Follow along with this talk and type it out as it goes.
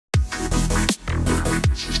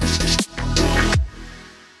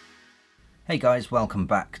Hey guys, welcome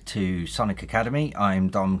back to Sonic Academy. I'm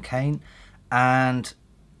Dom Kane and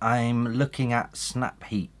I'm looking at Snap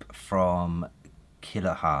Heap from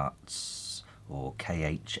kiloHearts or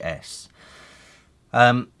KHS.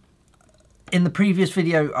 In the previous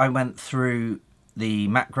video I went through the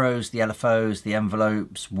macros, the LFOs, the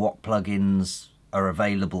envelopes, what plugins are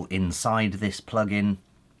available inside this plugin.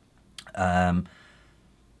 And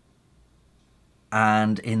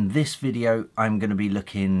in this video I'm going to be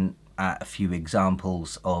looking at a few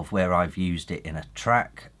examples of where I've used it in a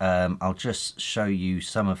track. I'll just show you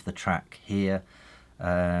some of the track here.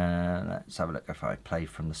 Let's have a look. If I play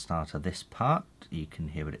from the start of this part, you can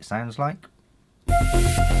hear what it sounds like.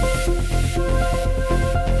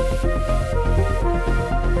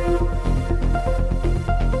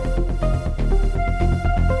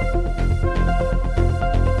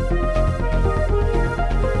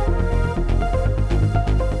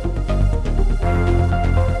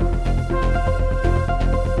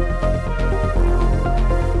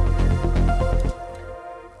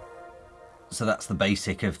 So that's the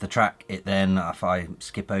basic of the track. It then, if I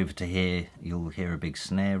skip over to here, you'll hear a big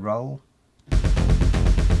snare roll.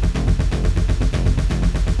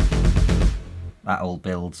 That all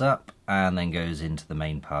builds up and then goes into the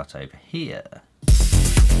main part over here.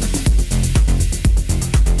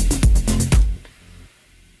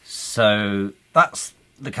 So that's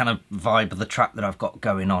the kind of vibe of the track that I've got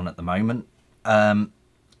going on at the moment.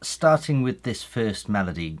 Starting with this first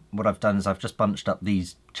melody, what I've done is I've just bunched up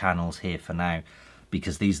these channels here for now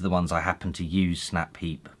because these are the ones I happen to use Snap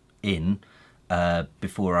Heap in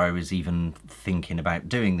before I was even thinking about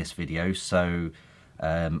doing this video, so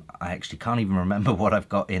I actually can't even remember what I've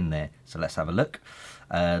got in there. So let's have a look.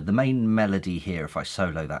 The main melody here, if I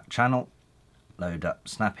solo that channel, load up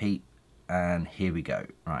Snap Heap, and here we go.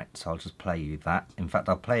 Right, so I'll just play you that. In fact,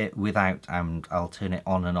 I'll play it without and I'll turn it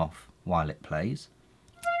on and off while it plays.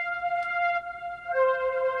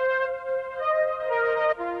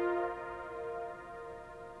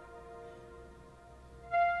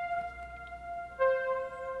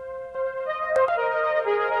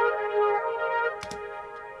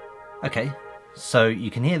 Okay, so you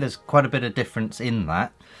can hear there's quite a bit of difference in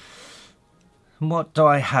that. What do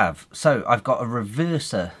I have? So I've got a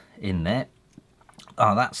reverser in there.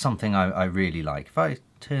 Oh, that's something I really like. If I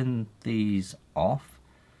turn these off,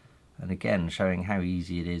 and again showing how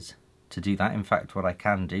easy it is to do that. In fact, what I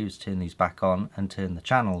can do is turn these back on and turn the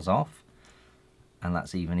channels off, and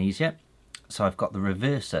that's even easier. So I've got the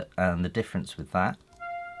reverser, and the difference with that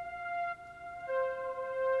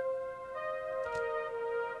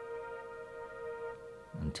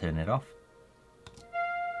and turn it off.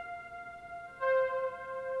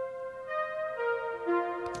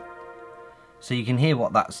 So you can hear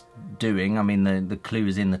what that's doing. I mean, the clue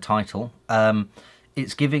is in the title.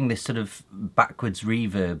 It's giving this sort of backwards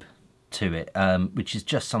reverb to it, which is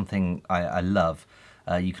just something I love.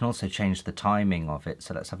 You can also change the timing of it,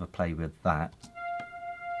 so let's have a play with that.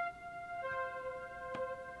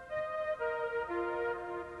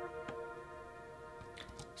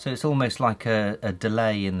 So it's almost like a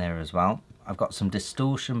delay in there as well. I've got some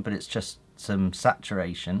distortion, but it's just some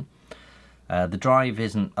saturation. The drive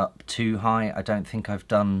isn't up too high. I don't think I've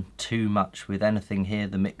done too much with anything here.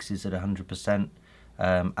 The mix is at 100%,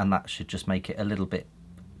 and that should just make it a little bit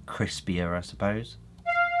crispier, I suppose.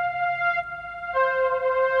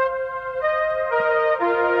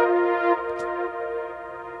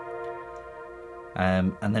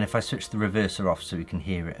 And then if I switch the reverser off so we can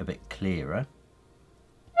hear it a bit clearer.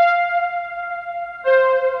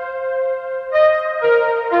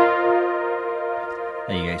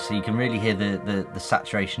 There you go, so you can really hear the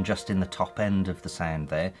saturation just in the top end of the sound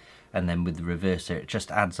there, and then with the reverser it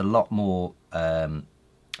just adds a lot more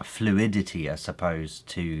fluidity, I suppose,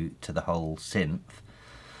 to the whole synth.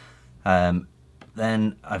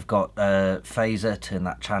 Then I've got a phaser, turn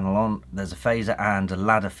that channel on. There's a phaser and a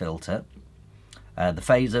ladder filter. The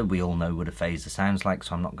phaser, we all know what a phaser sounds like,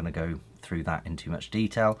 so I'm not going to go through that in too much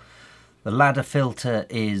detail. The ladder filter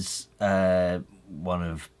is one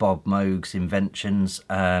of Bob Moog's inventions,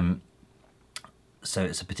 so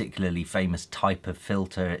it's a particularly famous type of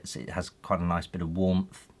filter. It has quite a nice bit of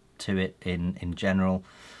warmth to it in general.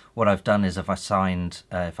 What I've done is if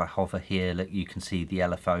I hover here, look, you can see the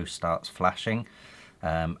LFO starts flashing,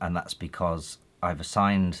 and that's because I've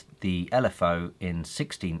assigned the LFO in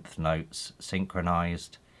 16th notes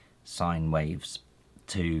synchronized sine waves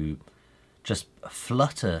to just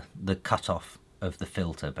flutter the cutoff of the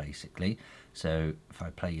filter, basically. So if I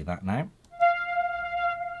play you that now.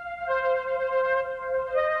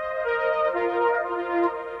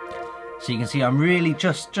 So you can see I'm really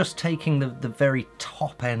just taking the very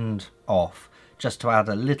top end off, just to add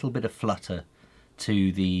a little bit of flutter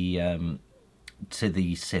to the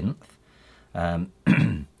synth.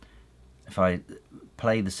 If I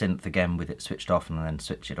play the synth again with it switched off and then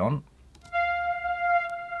switch it on,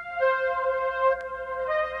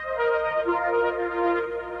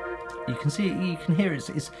 you can see, you can hear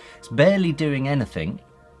it's barely doing anything.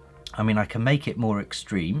 I mean, I can make it more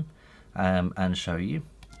extreme and show you.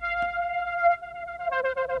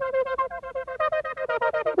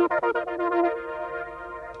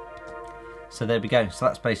 So there we go, so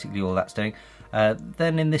that's basically all that's doing.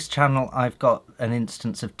 Then in this channel I've got an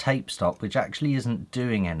instance of tape stop, which actually isn't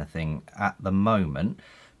doing anything at the moment,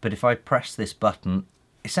 but if I press this button,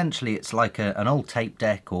 essentially it's like an old tape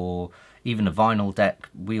deck or even a vinyl deck.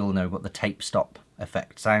 We all know what the tape stop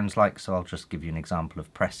effect sounds like, so I'll just give you an example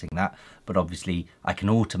of pressing that, but obviously I can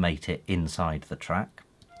automate it inside the track.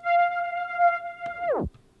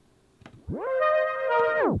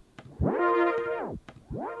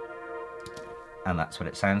 And that's what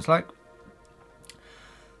it sounds like.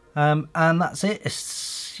 And that's it.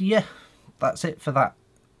 Yeah, that's it for that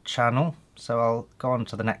channel. So I'll go on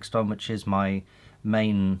to the next one, which is my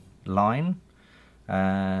main line.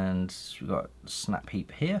 And we've got Snap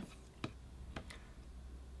Heap here.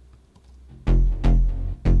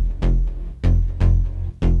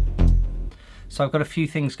 So I've got a few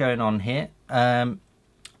things going on here.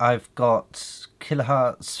 I've got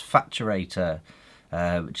kiloHearts Facturator,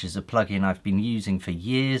 which is a plugin I've been using for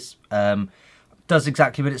years. Does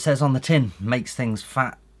exactly what it says on the tin, makes things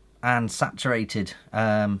fat and saturated.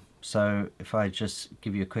 So if I just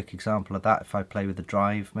give you a quick example of that, if I play with the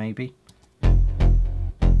drive maybe.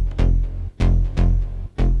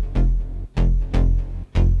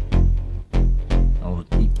 Or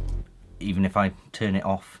even if I turn it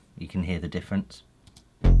off, you can hear the difference.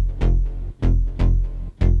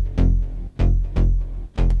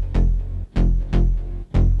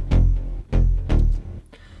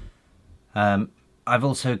 I've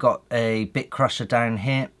also got a bit crusher down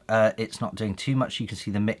here. It's not doing too much. You can see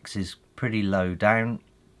the mix is pretty low down,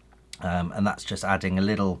 and that's just adding a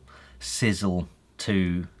little sizzle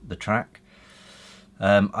to the track.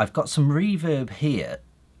 I've got some reverb here.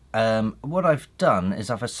 What I've done is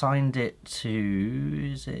I've assigned it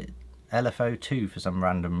to, is it LFO2 for some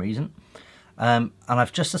random reason, and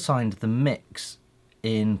I've just assigned the mix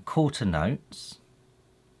in quarter notes.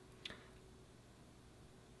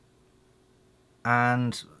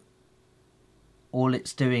 And all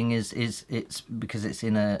it's doing is it's because it's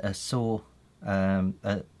in a saw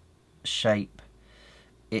shape,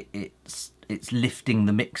 it's lifting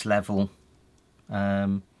the mix level,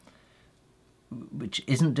 which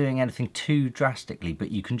isn't doing anything too drastically, but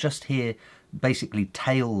you can just hear basically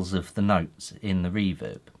tails of the notes in the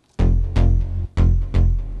reverb.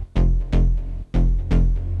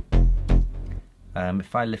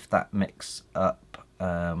 If I lift that mix up,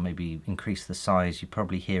 maybe increase the size, you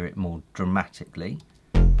probably hear it more dramatically.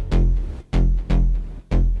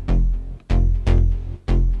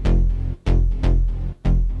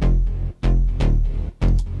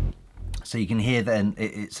 So you can hear then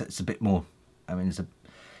it's a bit more, I mean, it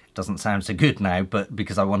doesn't sound so good now, but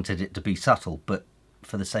because I wanted it to be subtle, but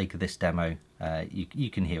for the sake of this demo, you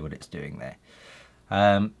can hear what it's doing there.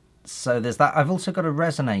 So there's that. I've also got a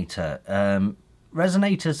resonator.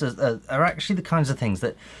 Resonators are actually the kinds of things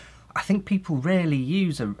that I think people rarely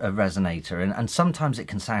use a resonator, and sometimes it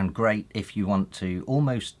can sound great if you want to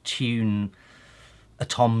almost tune a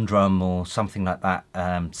tom drum or something like that.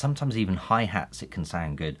 Sometimes even hi-hats it can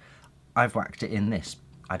sound good. I've whacked it in this.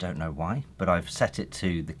 I don't know why, but I've set it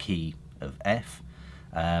to the key of F,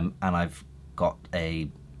 and I've got a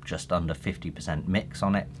just under 50% mix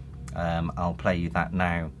on it. I'll play you that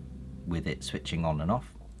now with it switching on and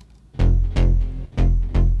off.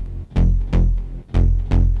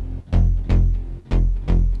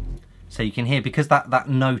 So you can hear, because that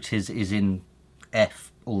note is in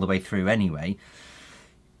F all the way through anyway,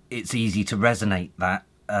 it's easy to resonate that,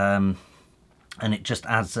 and it just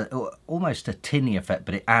adds almost a tinny effect,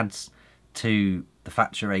 but it adds to the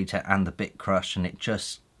Facturator and the bit crush, and it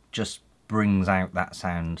just brings out that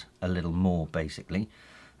sound a little more basically.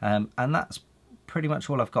 And that's pretty much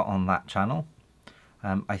all I've got on that channel.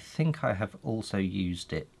 I think I have also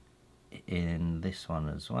used it in this one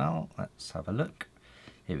as well. Let's have a look.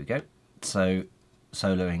 Here we go. So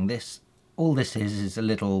soloing this, all this is a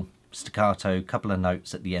little staccato, couple of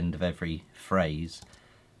notes at the end of every phrase.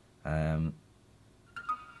 That's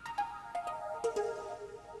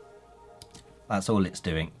all it's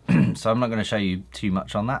doing. So I'm not going to show you too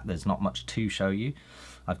much on that. There's not much to show you.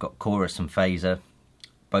 I've got chorus and phaser,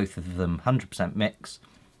 both of them 100% mix,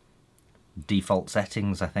 default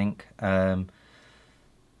settings I think. Yeah,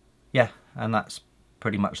 and that's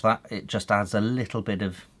pretty much that. It just adds a little bit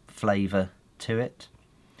of flavour to it.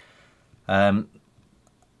 Oh,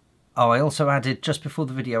 I also added, just before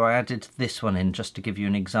the video, I added this one in just to give you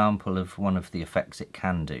an example of one of the effects it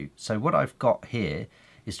can do. So what I've got here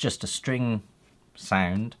is just a string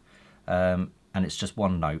sound, and it's just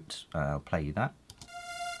one note. I'll play you that.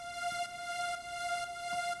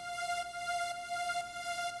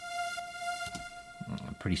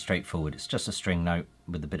 Pretty straightforward. It's just a string note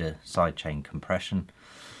with a bit of sidechain compression.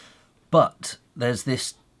 But there's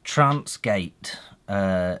this trance gate,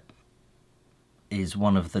 is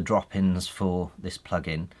one of the drop-ins for this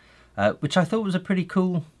plugin, which I thought was a pretty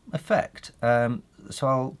cool effect. So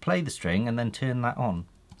I'll play the string and then turn that on.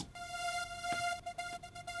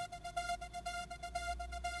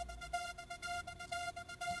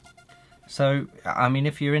 So, I mean,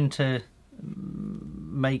 if you're into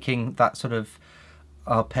making that sort of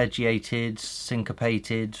arpeggiated,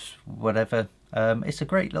 syncopated, whatever, it's a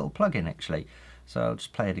great little plugin actually. So I'll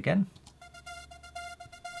just play it again.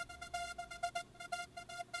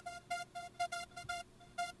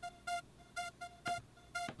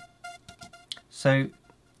 So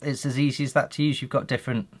it's as easy as that to use. You've got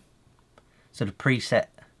different sort of preset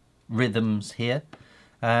rhythms here,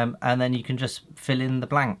 and then you can just fill in the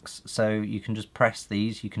blanks. So you can just press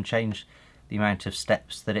these, you can change the amount of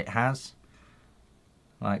steps that it has,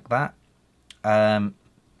 like that, and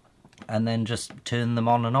then just turn them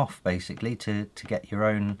on and off basically to get your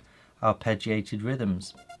own arpeggiated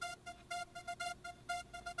rhythms.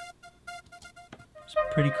 It's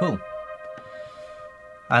pretty cool.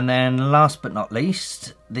 And then last but not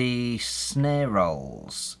least, the snare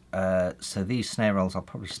rolls. So these snare rolls, I'll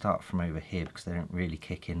probably start from over here because they don't really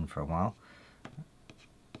kick in for a while.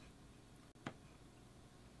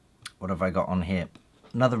 What have I got on here?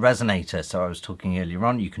 Another resonator. So I was talking earlier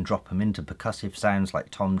on, you can drop them into percussive sounds like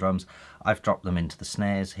tom drums. I've dropped them into the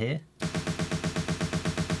snares here.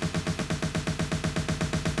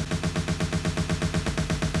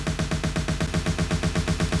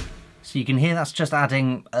 So you can hear that's just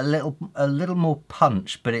adding a little more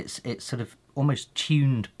punch, but it's sort of almost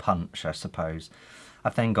tuned punch, I suppose.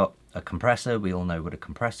 I've then got a compressor. We all know what a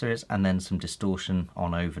compressor is, and then some distortion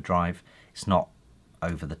on overdrive. It's not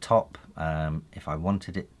over the top. If I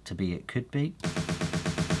wanted it to be, it could be.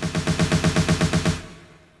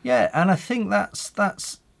 Yeah, and I think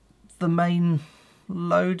that's the main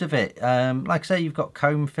load of it. Like I say, you've got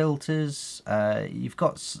comb filters. You've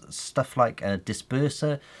got stuff like a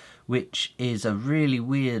disperser, which is a really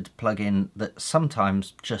weird plugin that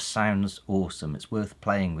sometimes just sounds awesome. It's worth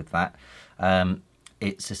playing with that.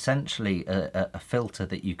 It's essentially a filter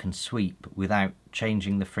that you can sweep without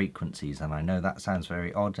changing the frequencies, and I know that sounds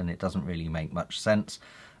very odd and it doesn't really make much sense,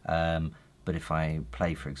 but if I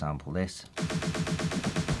play, for example, this,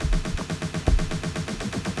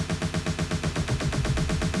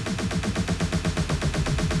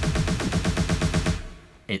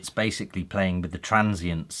 it's basically playing with the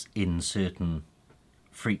transients in certain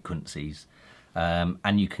frequencies,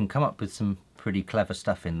 and you can come up with some pretty clever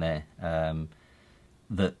stuff in there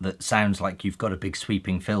that sounds like you've got a big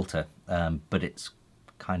sweeping filter, but it's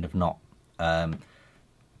kind of not.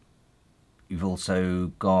 You've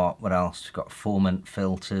also got, what else? You've got formant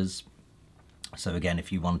filters. So again,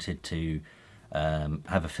 if you wanted to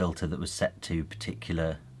have a filter that was set to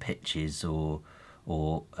particular pitches or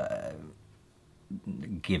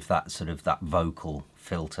give that sort of that vocal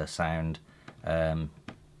filter sound, then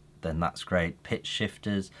that's great. Pitch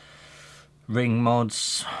shifters, ring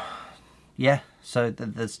mods, yeah. So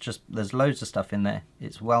there's loads of stuff in there.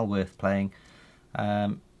 It's well worth playing,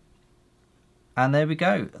 and there we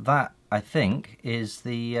go. That, I think, is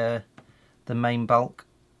the main bulk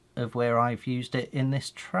of where I've used it in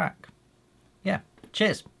this track. Yeah.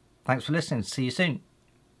 Cheers. Thanks for listening. See you soon.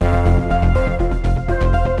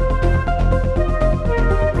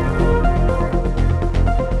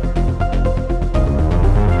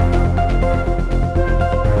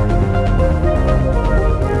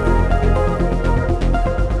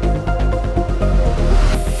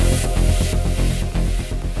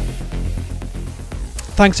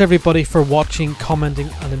 Thanks everybody for watching, commenting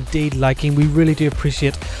and indeed liking. We really do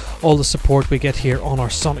appreciate all the support we get here on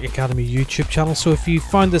our Sonic Academy YouTube channel. So if you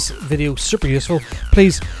found this video super useful,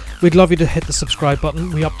 please, we'd love you to hit the subscribe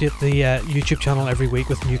button. We update the YouTube channel every week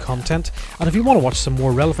with new content, and if you want to watch some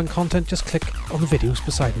more relevant content, just click on the videos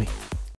beside me.